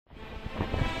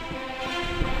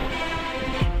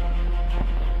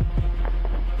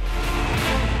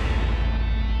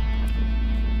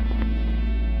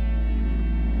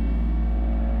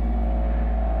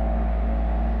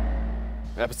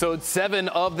Episode 7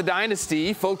 of the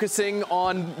Dynasty, focusing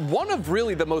on one of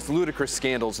really the most ludicrous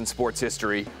scandals in sports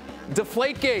history,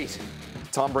 Deflategate.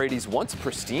 Tom Brady's once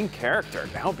pristine character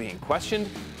now being questioned,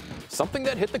 something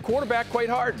that hit the quarterback quite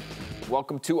hard.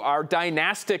 Welcome to our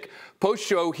dynastic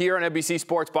post-show here on NBC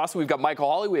Sports Boston. We've got Michael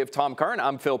Holley, we have Tom Curran,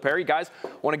 I'm Phil Perry. Guys,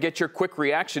 want to get your quick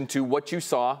reaction to what you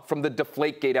saw from the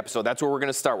Deflategate episode. That's where we're going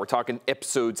to start. We're talking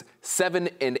episodes 7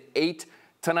 and 8.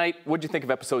 Tonight, what did you think of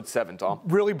episode 7, Tom?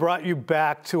 Really brought you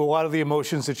back to a lot of the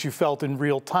emotions that you felt in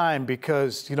real time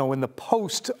because, you know, in the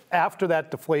post after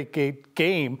that Deflategate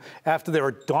game, after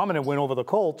their dominant win over the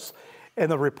Colts,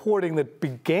 and the reporting that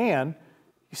began,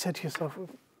 you said to yourself,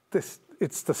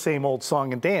 it's the same old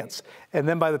song and dance. And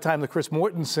then by the time the Chris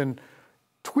Mortensen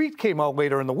tweet came out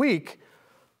later in the week,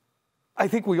 I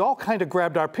think we all kind of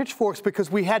grabbed our pitchforks because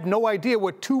we had no idea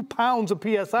what 2 pounds of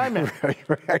PSI meant.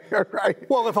 Right.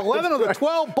 Well, if 11 of the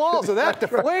 12 balls are that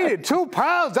deflated, 2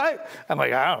 pounds, I'm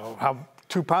like, I don't know how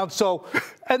 2 pounds. So,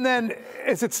 and then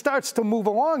as it starts to move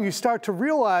along, you start to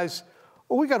realize,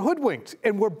 well, we got hoodwinked,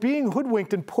 and we're being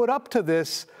hoodwinked and put up to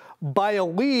this by a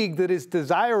league that is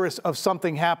desirous of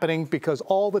something happening because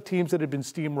all the teams that had been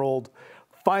steamrolled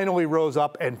finally rose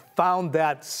up and found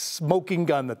that smoking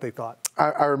gun that they thought.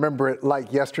 I remember it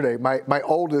like yesterday. My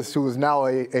oldest, who is now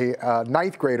a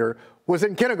ninth grader, was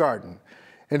in kindergarten.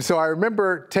 And so I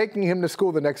remember taking him to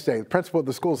school the next day. The principal of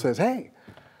the school says, hey,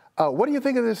 what do you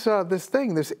think of this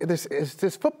thing,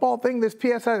 this football thing, this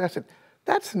PSI? I said,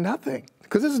 that's nothing.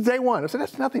 Because this is day one. I said,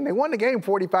 that's nothing. They won the game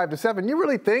 45-7. You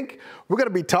really think we're going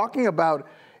to be talking about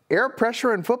air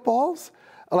pressure in footballs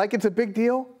like it's a big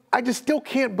deal? I just still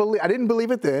can't believe. I didn't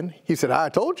believe it then. He said, I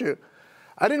told you.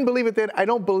 I didn't believe it then. I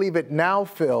don't believe it now,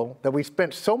 Phil, that we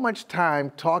spent so much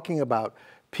time talking about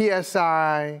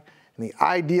PSI and the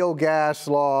ideal gas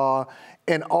law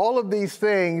and all of these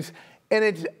things. And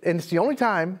it's the only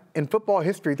time in football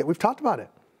history that we've talked about it.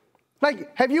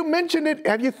 Like, have you mentioned it?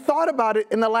 Have you thought about it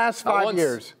in the last 5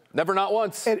 years? Never, not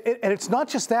once. And it's not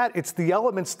just that, it's the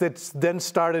elements that then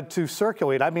started to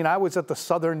circulate. I mean, I was at the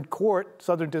Southern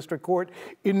District Court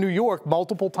in New York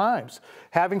multiple times,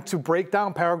 having to break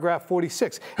down paragraph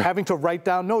 46, having to write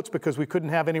down notes because we couldn't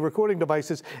have any recording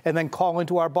devices, and then call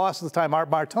into our boss at the time, Art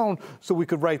Martone, so we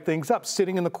could write things up,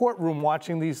 sitting in the courtroom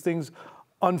watching these things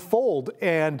unfold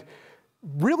and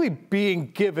really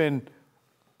being given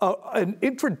an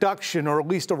introduction, or at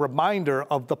least a reminder,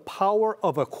 of the power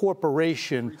of a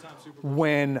corporation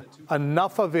when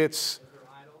enough of its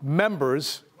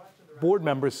members, board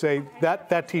members, say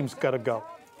that team's got to go.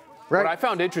 Right. What I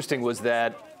found interesting was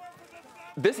that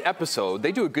this episode,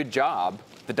 they do a good job,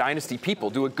 the Dynasty people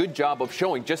do a good job of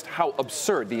showing just how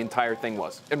absurd the entire thing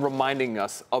was and reminding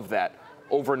us of that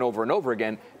over and over and over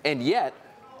again, and yet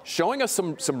showing us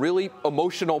some really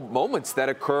emotional moments that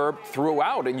occur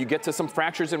throughout, and you get to some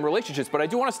fractures in relationships. But I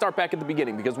do want to start back at the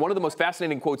beginning because one of the most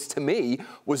fascinating quotes to me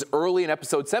was early in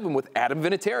episode 7 with Adam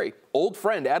Vinatieri, old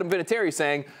friend Adam Vinatieri,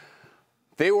 saying,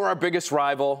 they were our biggest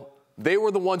rival. They were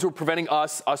the ones who were preventing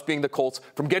us being the Colts,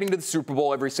 from getting to the Super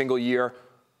Bowl every single year.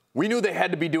 We knew they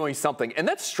had to be doing something. And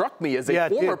that struck me as a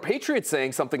former Patriot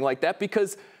saying something like that,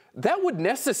 because that would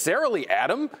necessarily,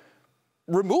 Adam,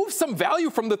 remove some value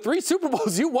from the 3 Super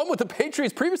Bowls you won with the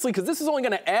Patriots previously, because this is only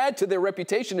going to add to their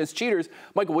reputation as cheaters.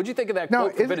 Michael, what did you think of that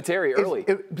quote from Vinatieri early?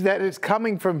 That is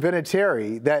coming from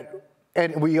Vinatieri,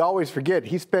 and we always forget,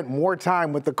 he spent more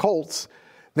time with the Colts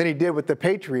than he did with the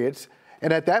Patriots.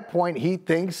 And at that point, he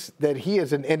thinks that he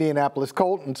is an Indianapolis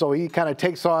Colt, and so he kind of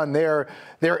takes on their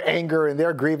anger and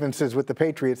their grievances with the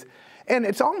Patriots. And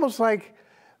it's almost like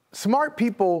smart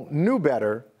people knew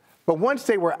better, but once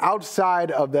they were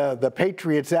outside of the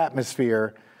Patriots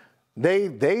atmosphere,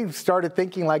 they started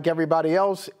thinking like everybody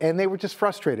else, and they were just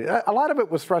frustrated. A lot of it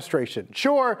was frustration.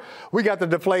 Sure, we got the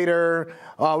deflator,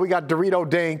 we got Dorito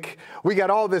Dink, we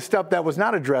got all this stuff that was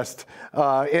not addressed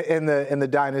in the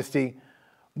Dynasty.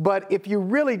 But if you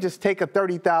really just take a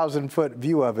 30,000-foot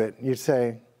view of it, you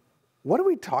say, what are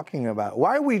we talking about?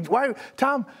 Why,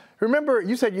 Tom, remember,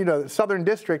 you said, Southern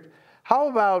District. How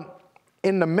about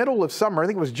in the middle of summer, I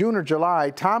think it was June or July,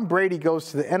 Tom Brady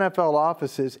goes to the NFL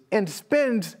offices and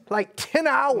spends like 10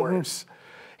 hours.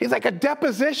 He's like a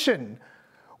deposition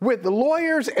with the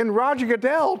lawyers and Roger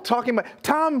Goodell talking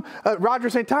about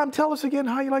Roger saying, Tom, tell us again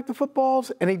how you like the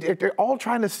footballs. And they're all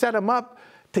trying to set him up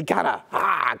to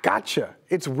gotcha.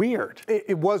 It's weird.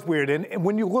 It was weird. And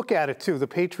when you look at it, too, the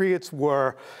Patriots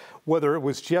were, whether it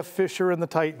was Jeff Fisher and the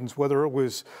Titans, whether it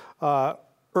was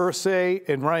Irsay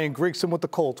and Ryan Grigson with the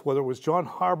Colts, whether it was John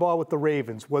Harbaugh with the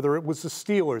Ravens, whether it was the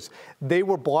Steelers, they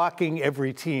were blocking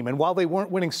every team. And while they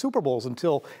weren't winning Super Bowls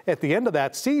until at the end of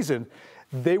that season,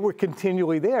 they were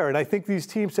continually there. And I think these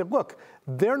teams said, look,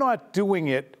 they're not doing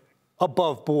it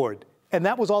above board. And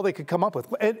that was all they could come up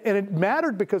with. And it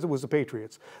mattered because it was the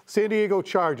Patriots. San Diego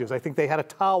Chargers, I think they had a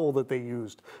towel that they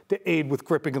used to aid with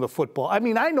gripping of the football. I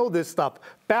mean, I know this stuff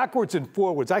backwards and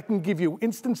forwards. I can give you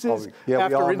instances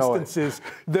after instances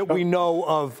that we know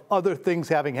of other things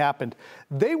having happened.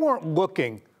 They weren't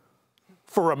looking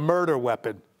for a murder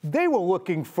weapon. They were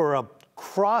looking for a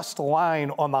crossed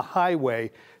line on the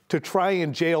highway to try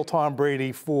and jail Tom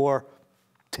Brady for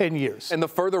 10 years. And the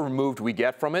further removed we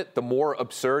get from it, the more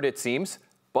absurd it seems.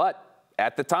 But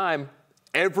at the time,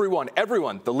 everyone,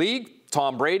 the league,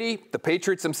 Tom Brady, the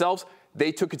Patriots themselves,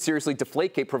 they took it seriously.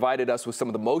 Deflategate provided us with some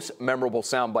of the most memorable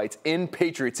sound bites in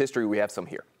Patriots history. We have some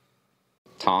here.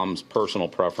 Tom's personal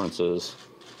preferences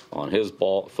on his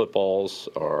footballs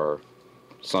are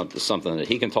something that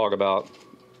he can talk about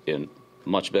in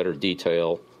much better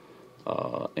detail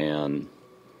and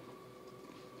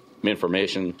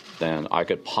information than I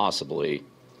could possibly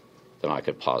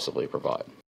provide.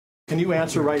 Can you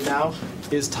answer right now,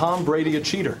 is Tom Brady a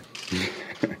cheater?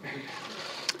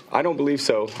 I don't believe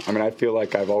so. I mean, I feel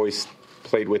like I've always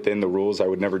played within the rules. I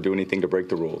would never do anything to break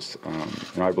the rules.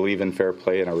 I believe in fair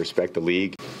play, and I respect the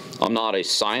league. I'm not a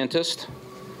scientist.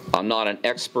 I'm not an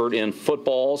expert in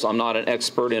footballs. I'm not an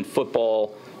expert in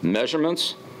football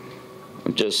measurements.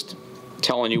 I'm just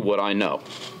telling you what I know.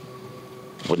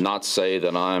 Would not say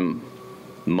that I'm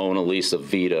Mona Lisa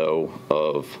Vito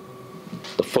of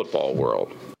the football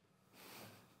world.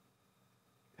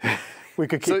 We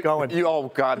could keep going. Oh,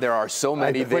 God, there are so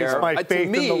many there. My faith to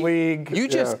me, in the league. You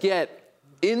just get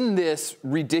in this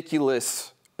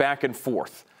ridiculous back and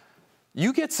forth.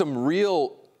 You get some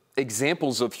real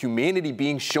examples of humanity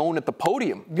being shown at the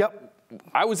podium. Yep.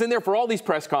 I was in there for all these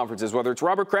press conferences, whether it's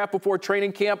Robert Kraft before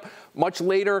training camp, much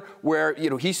later, where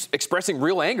he's expressing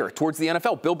real anger towards the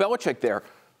NFL. Bill Belichick there,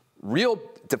 real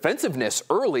defensiveness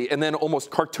early, and then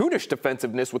almost cartoonish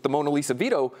defensiveness with the Mona Lisa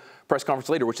Vito press conference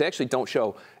later, which they actually don't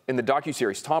show in the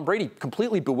docuseries. Tom Brady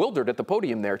completely bewildered at the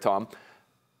podium there, Tom.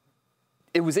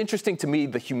 It was interesting to me,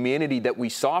 the humanity that we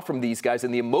saw from these guys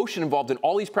and the emotion involved in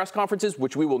all these press conferences,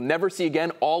 which we will never see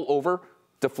again, all over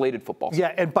deflated football.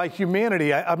 Yeah, and by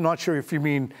humanity, I'm not sure if you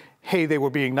mean, hey, they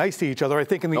were being nice to each other. I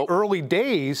think in the early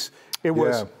days, it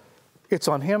was, it's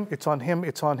on him, it's on him,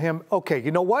 it's on him. Okay,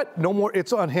 you know what? No more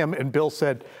it's on him. And Bill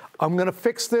said, I'm going to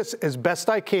fix this as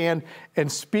best I can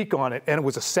and speak on it. And it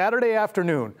was a Saturday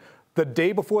afternoon, the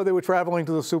day before they were traveling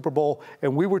to the Super Bowl,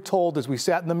 and we were told as we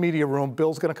sat in the media room,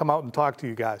 Bill's going to come out and talk to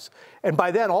you guys. And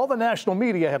by then, all the national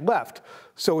media had left.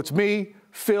 So it's me,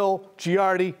 Phil,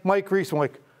 Giardi, Mike Reese. I'm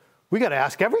like, we got to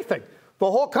ask everything. The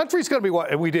whole country's going to be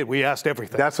what? And we did. We asked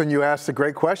everything. That's when you asked the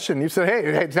great question. You said,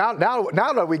 hey, now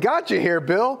that we got you here,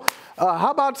 Bill,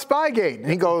 how about Spygate? And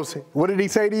he goes, what did he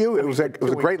say to you? It was a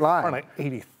great line. In front of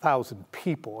 80,000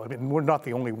 people. I mean, we're not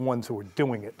the only ones who are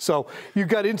doing it. So you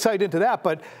got insight into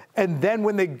that. And then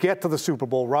when they get to the Super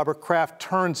Bowl, Robert Kraft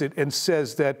turns it and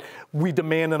says that we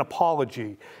demand an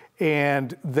apology.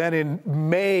 And then in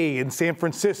May in San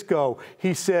Francisco,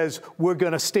 he says, we're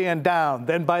going to stand down.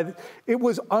 Then it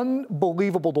was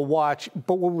unbelievable to watch.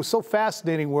 But what was so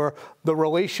fascinating were the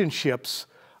relationships,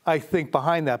 I think,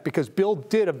 behind that. Because Bill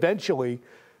did eventually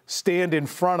stand in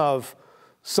front of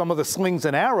some of the slings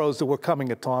and arrows that were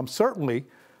coming at Tom, certainly.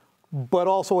 But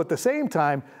also at the same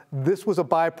time, this was a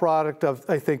byproduct of,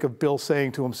 I think, of Bill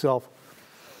saying to himself,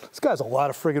 this guy's a lot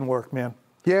of friggin' work, man.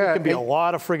 Yeah. It can be a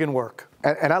lot of friggin' work.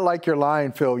 And I like your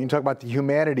line, Phil. You talk about the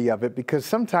humanity of it, because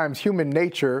sometimes human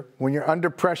nature, when you're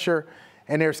under pressure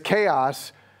and there's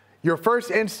chaos, your first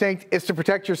instinct is to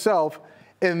protect yourself.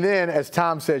 And then, as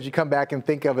Tom says, you come back and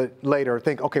think of it later.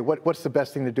 Think, okay, what's the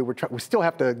best thing to do? We still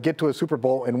have to get to a Super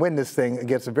Bowl and win this thing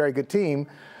against a very good team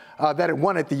that had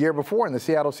won it the year before in the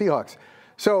Seattle Seahawks.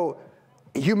 So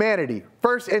humanity,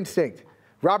 first instinct.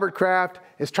 Robert Kraft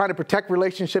is trying to protect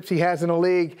relationships he has in the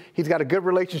league. He's got a good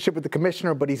relationship with the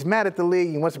commissioner, but he's mad at the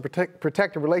league. He wants to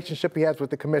protect the relationship he has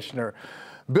with the commissioner.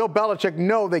 Bill Belichick,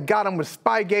 no, they got him with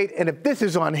Spygate, and if this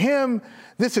is on him,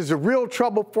 this is a real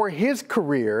trouble for his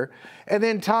career. And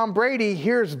then Tom Brady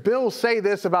hears Bill say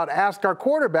this about ask our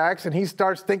quarterbacks, and he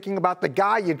starts thinking about the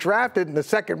guy you drafted in the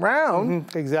second round.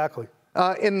 Mm-hmm, exactly.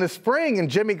 In the spring, and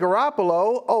Jimmy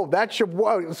Garoppolo, oh, that's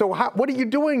your. So what are you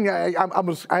doing? I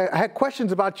had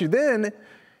questions about you then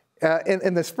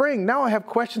in the spring. Now I have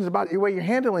questions about the way you're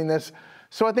handling this.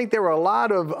 So I think there were a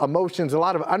lot of emotions, a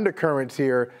lot of undercurrents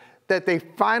here that they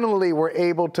finally were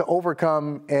able to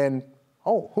overcome and,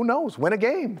 oh, who knows, win a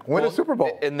game, win a Super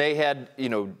Bowl. And they had,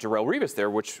 Darrelle Revis there,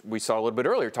 which we saw a little bit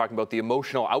earlier, talking about the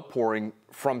emotional outpouring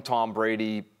from Tom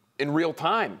Brady in real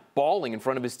time, bawling in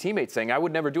front of his teammates, saying, I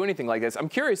would never do anything like this. I'm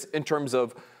curious in terms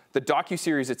of the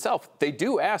docuseries itself. They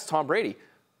do ask Tom Brady,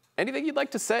 anything you'd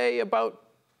like to say about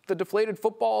the deflated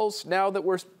footballs now that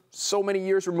we're so many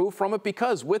years removed from it?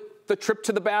 Because with the trip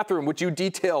to the bathroom, which you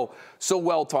detail so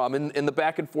well, Tom, in the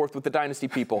back and forth with the Dynasty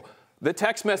people, the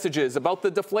text messages about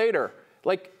the deflator,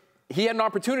 like, he had an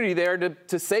opportunity there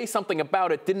to say something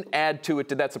about it, didn't add to it.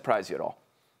 Did that surprise you at all?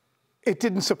 It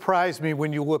didn't surprise me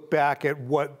when you look back at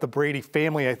what the Brady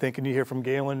family, I think, and you hear from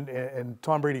Galen and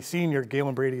Tom Brady Sr.,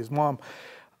 Galen Brady, his mom,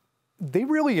 they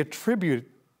really attribute,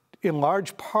 in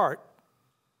large part,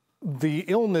 the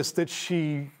illness that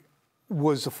she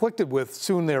was afflicted with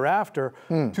soon thereafter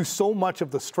to so much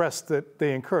of the stress that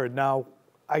they incurred. Now,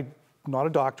 I'm not a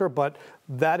doctor, but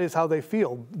that is how they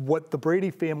feel, what the Brady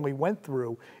family went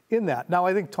through in that. Now,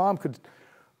 I think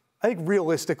I think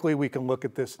realistically we can look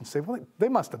at this and say, well, they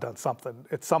must have done something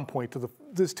at some point.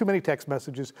 There's too many text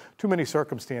messages, too many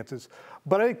circumstances.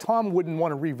 But I think Tom wouldn't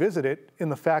want to revisit it in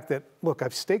the fact that, look,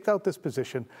 I've staked out this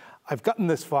position. I've gotten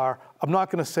this far. I'm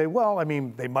not going to say, well, I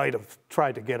mean, they might have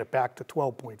tried to get it back to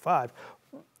 12.5.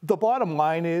 The bottom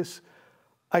line is,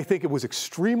 I think it was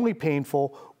extremely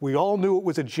painful. We all knew it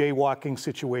was a jaywalking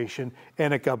situation,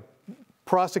 and it got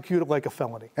prosecuted like a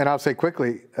felony. And I'll say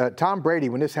quickly, Tom Brady,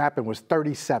 when this happened, was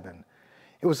 37.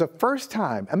 It was the first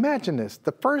time, imagine this,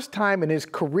 the first time in his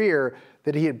career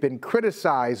that he had been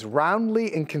criticized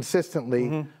roundly and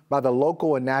consistently by the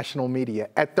local and national media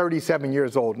at 37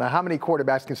 years old. Now, how many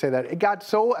quarterbacks can say that? It got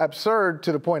so absurd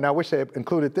to the point, and I wish they had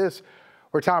included this,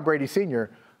 where Tom Brady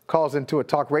Sr. calls into a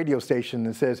talk radio station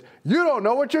and says, "You don't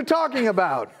know what you're talking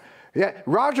about. Yeah,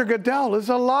 Roger Goodell is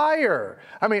a liar."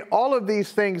 I mean, all of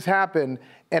these things happen,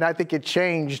 and I think it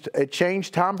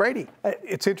changed Tom Brady.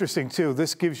 It's interesting, too.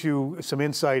 This gives you some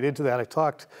insight into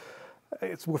that.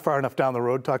 We're far enough down the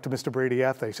road, talked to Mr. Brady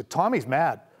after. He said, Tommy's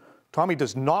mad. Tommy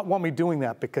does not want me doing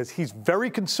that because he's very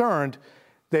concerned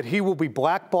that he will be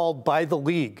blackballed by the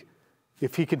league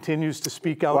if he continues to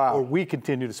speak out or we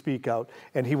continue to speak out.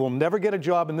 And he will never get a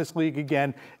job in this league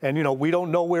again. And, you know, we don't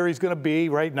know where he's going to be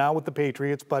right now with the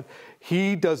Patriots, but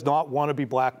he does not want to be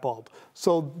blackballed.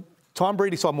 So Tom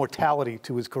Brady saw mortality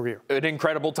to his career. An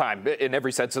incredible time in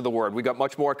every sense of the word. We got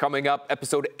much more coming up.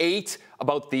 Episode 8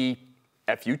 about the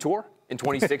FU Tour in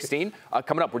 2016.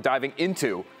 Coming up, we're diving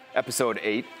into Episode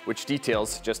 8, which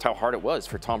details just how hard it was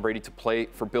for Tom Brady to play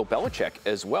for Bill Belichick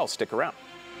as well. Stick around.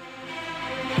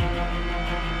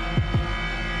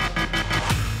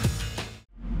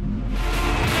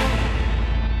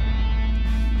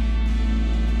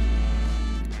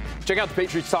 Check out the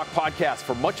Patriots Talk podcast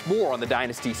for much more on the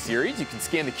Dynasty series. You can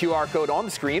scan the QR code on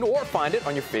the screen or find it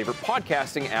on your favorite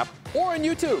podcasting app or on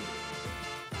YouTube.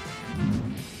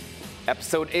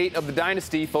 Episode 8 of the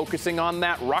Dynasty focusing on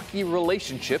that rocky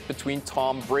relationship between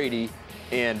Tom Brady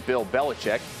and Bill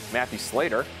Belichick. Matthew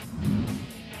Slater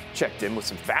checked in with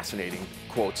some fascinating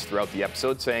quotes throughout the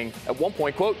episode, saying at one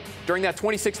point, quote, during that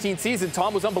 2016 season,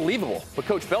 Tom was unbelievable, but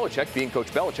Coach Belichick, being Coach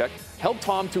Belichick, held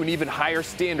Tom to an even higher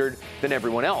standard than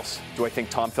everyone else. Do I think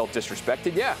Tom felt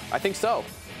disrespected? Yeah, I think so.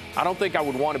 I don't think I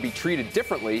would want to be treated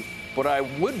differently, but I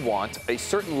would want a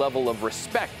certain level of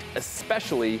respect,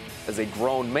 especially as a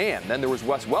grown man. Then there was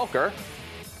Wes Welker,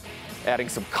 adding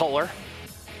some color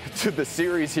to the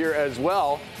series here as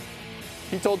well.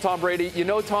 He told Tom Brady, you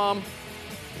know, Tom,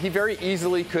 he very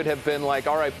easily could have been like,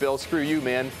 all right, Bill, screw you,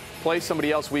 man. Play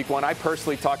somebody else week 1. I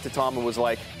personally talked to Tom and was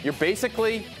like, you're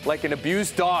basically like an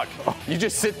abused dog. You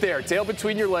just sit there, tail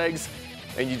between your legs,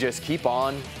 and you just keep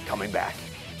on coming back.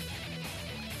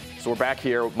 So we're back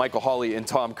here with Michael Holley and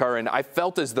Tom Curran. I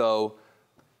felt as though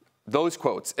those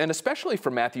quotes, and especially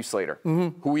from Matthew Slater,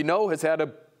 who we know has had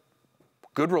a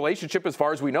good relationship as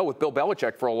far as we know with Bill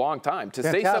Belichick for a long time, to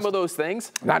say some of those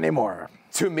things, not anymore,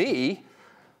 to me,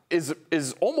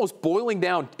 is almost boiling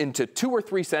down into 2 or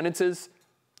 3 sentences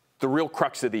the real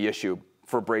crux of the issue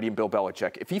for Brady and Bill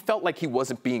Belichick. If he felt like he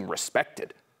wasn't being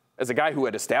respected as a guy who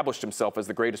had established himself as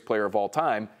the greatest player of all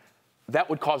time, that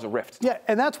would cause a rift. Yeah,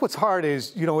 and that's what's hard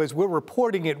is, you know, as we're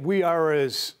reporting it, we are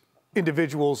as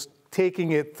individuals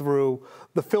taking it through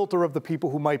the filter of the people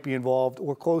who might be involved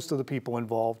or close to the people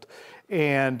involved.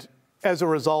 And as a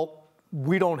result,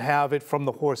 we don't have it from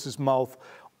the horse's mouth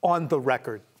on the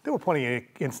record. There were plenty of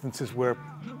instances where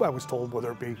I was told,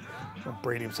 whether it be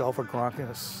Brady himself or Gronk,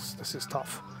 this is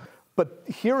tough. But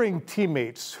hearing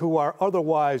teammates who are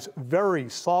otherwise very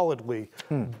solidly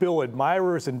Bill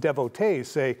admirers and devotees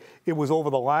say it was over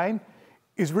the line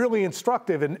is really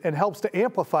instructive and helps to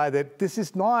amplify that this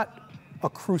is not a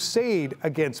crusade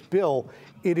against Bill.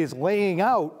 It is laying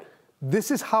out,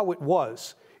 this is how it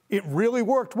was. It really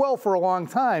worked well for a long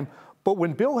time, But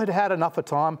when Bill had had enough of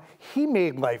Tom, he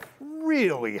made life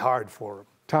really hard for him.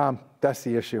 Tom, that's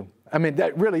the issue. I mean,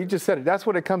 that really, you just said it. That's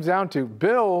what it comes down to.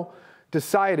 Bill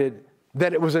decided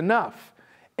that it was enough.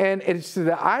 And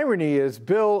the irony is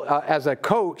Bill, as a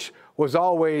coach, was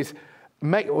always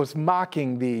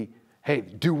mocking the, hey,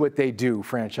 do what they do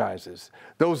franchises.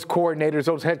 Those coordinators,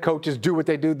 those head coaches do what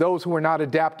they do. Those who are not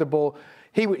adaptable.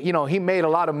 He made a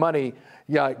lot of money,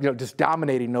 just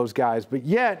dominating those guys. But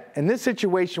yet, in this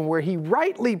situation where he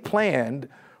rightly planned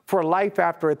for life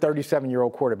after a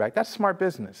 37-year-old quarterback, that's smart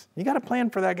business. You got to plan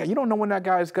for that guy. You don't know when that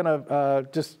guy is going to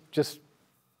just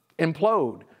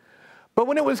implode. But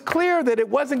when it was clear that it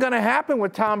wasn't going to happen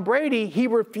with Tom Brady, he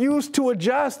refused to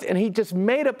adjust, and he just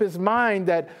made up his mind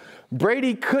that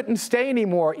Brady couldn't stay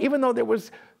anymore, even though there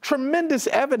was tremendous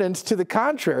evidence to the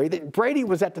contrary that Brady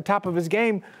was at the top of his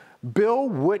game. Bill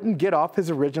wouldn't get off his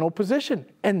original position.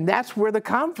 And that's where the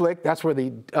conflict, that's where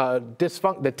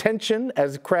the tension,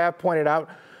 as Kraft pointed out,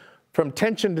 from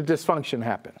tension to dysfunction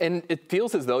happened. And it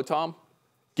feels as though, Tom,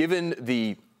 given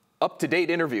the up-to-date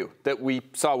interview that we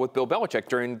saw with Bill Belichick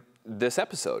during this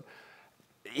episode,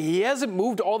 he hasn't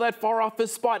moved all that far off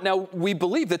his spot. Now, we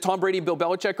believe that Tom Brady and Bill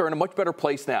Belichick are in a much better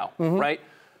place now, right?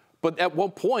 But at one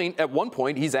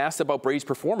point, he's asked about Brady's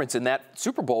performance in that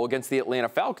Super Bowl against the Atlanta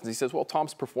Falcons. He says, well,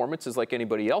 Tom's performance is like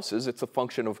anybody else's. It's a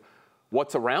function of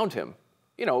what's around him.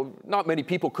 Not many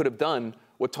people could have done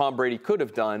what Tom Brady could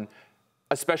have done,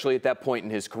 especially at that point in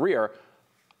his career.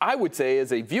 I would say,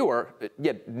 as a viewer,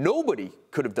 nobody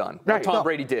could have done what Tom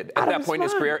Brady did at that point in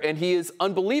his career, and he is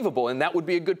unbelievable. And that would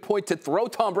be a good point to throw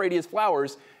Tom Brady his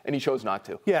flowers, and he chose not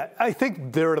to. Yeah, I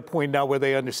think they're at a point now where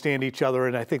they understand each other,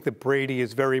 and I think that Brady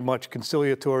is very much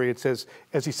conciliatory. It says,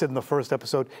 as he said in the first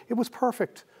episode, it was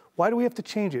perfect. Why do we have to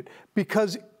change it?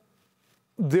 Because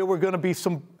there were going to be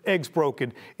some eggs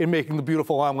broken in making the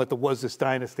beautiful omelet that was this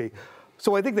dynasty.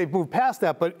 So I think they've moved past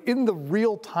that, but in the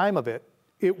real time of it,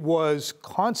 it was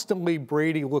constantly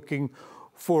Brady looking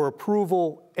for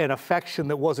approval and affection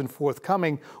that wasn't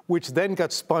forthcoming, which then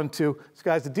got spun to, this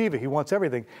guy's a diva, he wants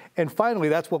everything. And finally,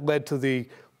 that's what led to the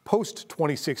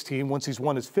post-2016, once he's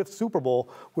won his 5th Super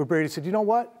Bowl, where Brady said, you know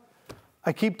what?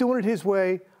 I keep doing it his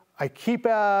way. I keep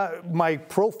my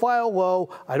profile low.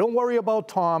 I don't worry about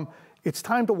Tom. It's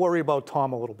time to worry about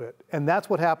Tom a little bit. And that's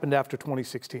what happened after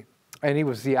 2016. And he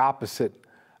was the opposite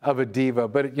of a diva.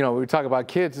 But, we talk about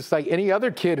kids. It's like any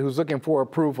other kid who's looking for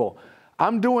approval.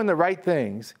 I'm doing the right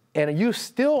things, and I'm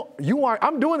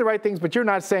doing the right things, but you're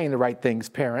not saying the right things,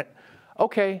 parent.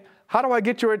 Okay, how do I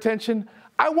get your attention?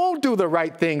 I won't do the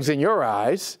right things in your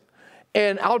eyes,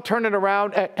 and I'll turn it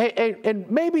around, and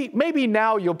maybe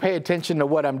now you'll pay attention to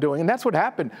what I'm doing. And that's what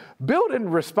happened. Bill didn't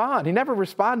respond. He never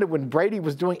responded when Brady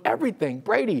was doing everything.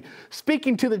 Brady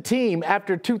speaking to the team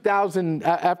after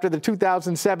the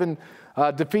 2007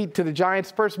 defeat to the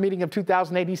Giants, first meeting of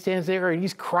 2008, he stands there and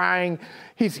he's crying.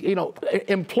 He's,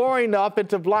 imploring the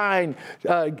offensive line,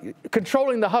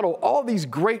 controlling the huddle. All these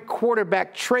great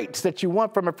quarterback traits that you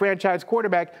want from a franchise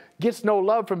quarterback gets no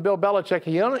love from Bill Belichick.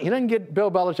 He doesn't get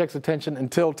Bill Belichick's attention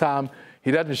until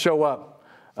he doesn't show up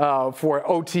for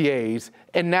OTAs.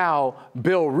 And now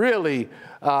Bill really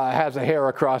has a hair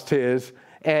across his,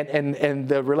 and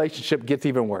the relationship gets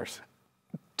even worse.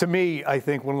 To me, I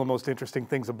think one of the most interesting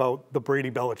things about the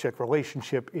Brady-Belichick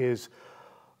relationship is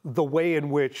the way in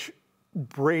which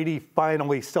Brady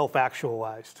finally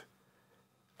self-actualized.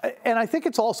 And I think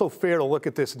it's also fair to look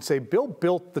at this and say Bill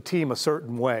built the team a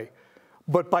certain way.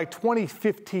 But by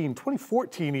 2015,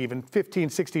 2014 even, 15,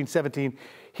 16, 17,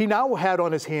 he now had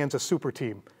on his hands a super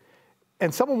team.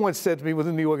 And someone once said to me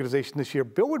within the organization this year,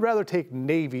 Bill would rather take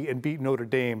Navy and beat Notre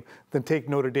Dame than take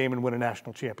Notre Dame and win a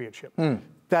national championship.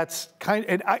 That's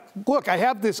I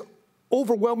have this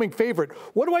overwhelming favorite.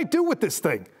 What do I do with this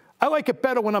thing? I like it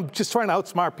better when I'm just trying to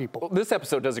outsmart people. Well, this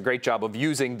episode does a great job of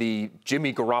using the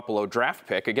Jimmy Garoppolo draft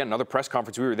pick. Again, another press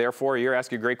conference we were there for. You're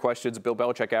asking great questions, Bill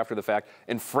Belichick after the fact,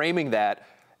 and framing that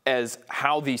as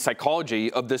how the psychology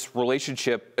of this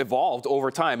relationship evolved over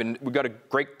time. And we got a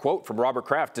great quote from Robert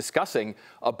Kraft discussing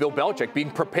Bill Belichick being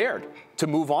prepared to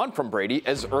move on from Brady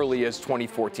as early as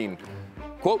 2014.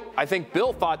 Quote, I think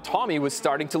Bill thought Tommy was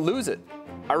starting to lose it.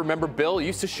 I remember Bill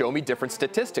used to show me different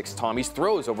statistics. Tommy's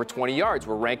throws over 20 yards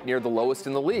were ranked near the lowest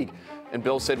in the league. And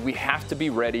Bill said, we have to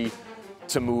be ready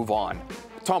to move on.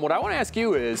 Tom, what I want to ask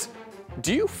you is,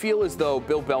 do you feel as though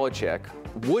Bill Belichick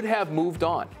would have moved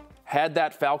on had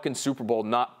that Falcons Super Bowl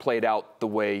not played out the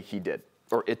way he did,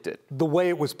 or it did? The way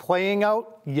it was playing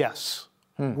out, yes.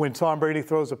 When Tom Brady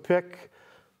throws a pick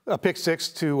six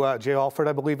to Jay Alford,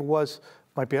 I believe it was,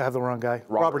 I have the wrong guy.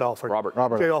 Robert Alford.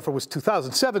 Robert. Jay Alford was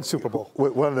 2007 Super Bowl.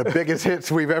 One of the biggest hits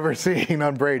we've ever seen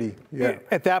on Brady. Yeah.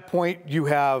 At that point, you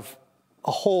have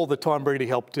a hole that Tom Brady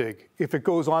helped dig. If it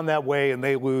goes on that way and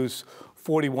they lose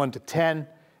 41-10,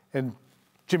 and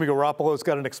Jimmy Garoppolo's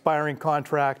got an expiring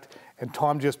contract, and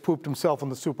Tom just pooped himself in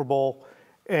the Super Bowl,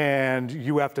 and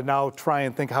you have to now try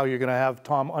and think how you're going to have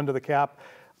Tom under the cap,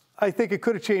 I think it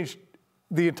could have changed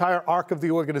the entire arc of the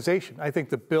organization. I think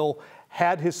that Bill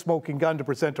had his smoking gun to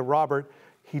present to Robert.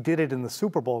 He did it in the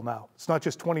Super Bowl now. It's not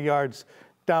just 20 yards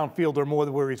downfield or more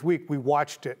where he's weak. We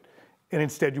watched it. And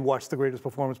instead, you watch the greatest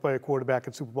performance by a quarterback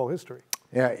in Super Bowl history.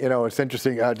 Yeah, it's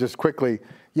interesting. Just quickly,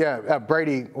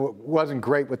 Brady wasn't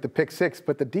great with the pick six,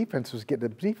 but the defense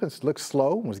looked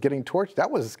slow and was getting torched.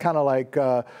 That was kind of like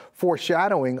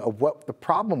foreshadowing of what the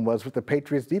problem was with the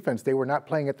Patriots defense. They were not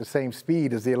playing at the same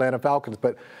speed as the Atlanta Falcons.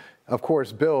 But of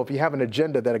course, Bill, if you have an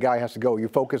agenda that a guy has to go, you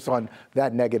focus on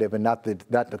that negative and not the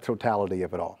totality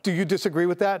of it all. Do you disagree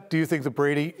with that? Do you think that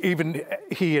Brady, even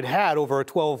he had over a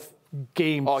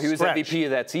 12-game he was stretch, MVP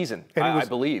of that season, I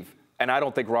believe. And I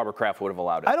don't think Robert Kraft would have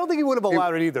allowed it. I don't think he would have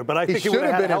allowed it either, but I think he would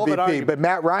have had a hell of an argument. But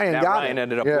Matt Ryan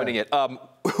ended up winning it.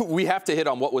 We have to hit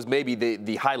on what was maybe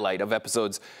the highlight of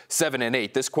episodes 7 and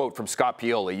 8. This quote from Scott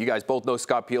Pioli. You guys both know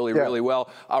Scott Pioli really well.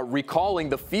 Recalling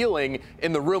the feeling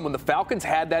in the room when the Falcons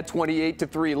had that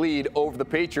 28-3 lead over the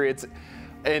Patriots.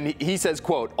 And he says,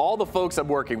 quote, all the folks I'm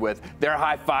working with, they're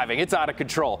high-fiving. It's out of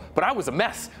control. But I was a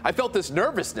mess. I felt this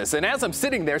nervousness. And as I'm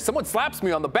sitting there, someone slaps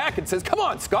me on the back and says, come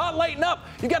on, Scott, lighten up.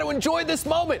 You got to enjoy this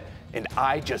moment. And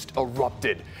I just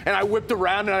erupted. And I whipped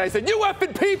around and I said, you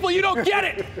effing people, you don't get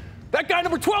it. That guy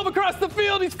number 12 across the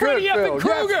field, he's Freddie effing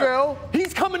Krueger. Yes, Phil.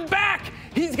 He's coming back.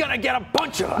 He's going to get a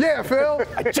bunch of us. Yeah, Phil.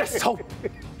 I just hope he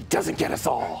doesn't get us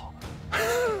all.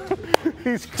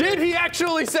 Did he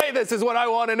actually say this is what I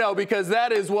want to know, because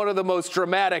that is one of the most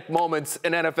dramatic moments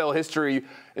in NFL history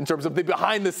in terms of the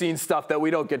behind-the-scenes stuff that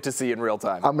we don't get to see in real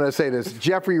time. I'm going to say this.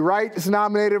 Jeffrey Wright is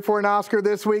nominated for an Oscar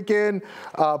this weekend.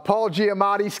 Paul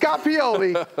Giamatti, Scott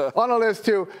Pioli on the list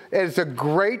too. It's a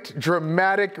great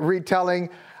dramatic retelling.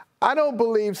 I don't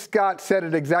believe Scott said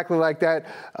it exactly like that.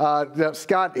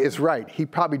 Scott is right. He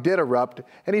probably did erupt,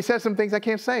 and he said some things I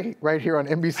can't say right here on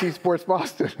NBC Sports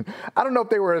Boston. I don't know if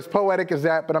they were as poetic as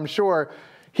that, but I'm sure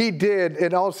he did.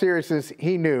 In all seriousness,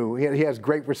 he knew. He has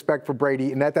great respect for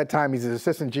Brady, and at that time, he's an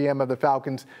assistant GM of the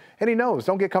Falcons, and he knows,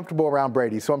 don't get comfortable around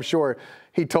Brady. So I'm sure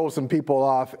he told some people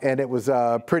off, and it was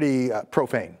pretty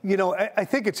profane. I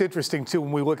think it's interesting, too,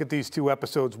 when we look at these two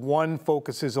episodes. One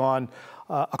focuses on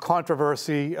a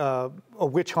controversy, a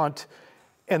witch hunt,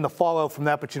 and the fallout from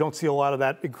that, but you don't see a lot of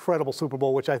that incredible Super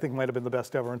Bowl, which I think might have been the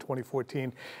best ever in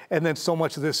 2014. And then so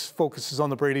much of this focuses on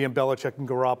the Brady and Belichick and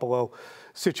Garoppolo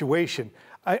situation.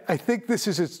 I think this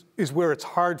is where it's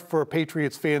hard for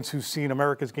Patriots fans who've seen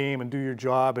America's Game and Do Your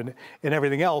Job and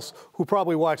everything else, who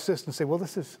probably watch this and say, well,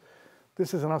 this is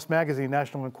an Us Magazine,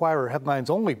 National Enquirer,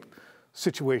 headlines-only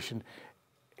situation.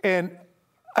 And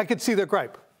I could see their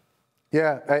gripe.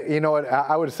 Yeah, you know what?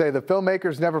 I would say the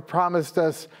filmmakers never promised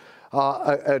us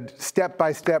a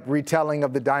step-by-step retelling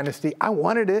of the Dynasty. I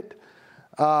wanted it,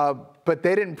 but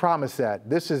they didn't promise that.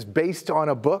 This is based on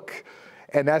a book,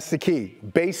 and that's the key.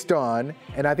 Based on,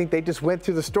 and I think they just went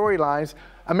through the storylines.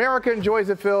 America enjoys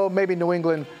it, Phil. Maybe New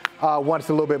England wants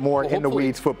a little bit more in the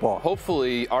weeds football.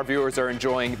 Hopefully our viewers are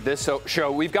enjoying this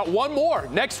show. We've got one more.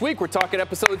 Next week, we're talking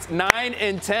episodes 9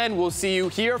 and 10. We'll see you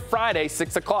here Friday,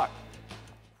 6 o'clock.